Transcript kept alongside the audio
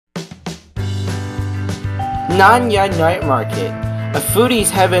Nanya Night Market, a foodie's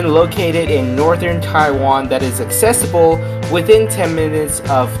heaven located in northern Taiwan that is accessible within 10 minutes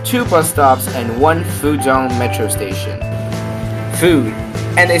of 2 bus stops and 1 Fuzhou metro station. Food,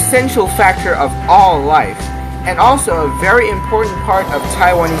 an essential factor of all life, and also a very important part of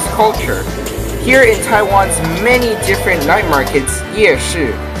Taiwanese culture. Here in Taiwan's many different night markets, 夜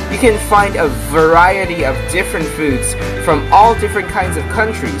市, you can find a variety of different foods from all different kinds of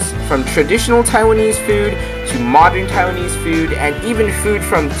countries, from traditional Taiwanese food to modern Taiwanese food, and even food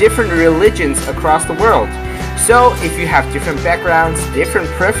from different religions across the world. So if you have different backgrounds, different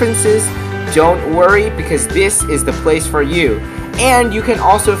preferences, don't worry, because this is the place for you. And you can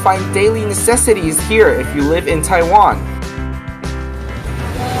also find daily necessities here if you live in Taiwan.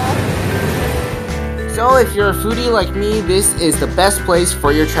 So if you're a foodie like me, this is the best place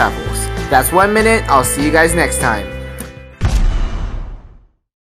for your travels. That's 1 minute. I'll see you guys next time.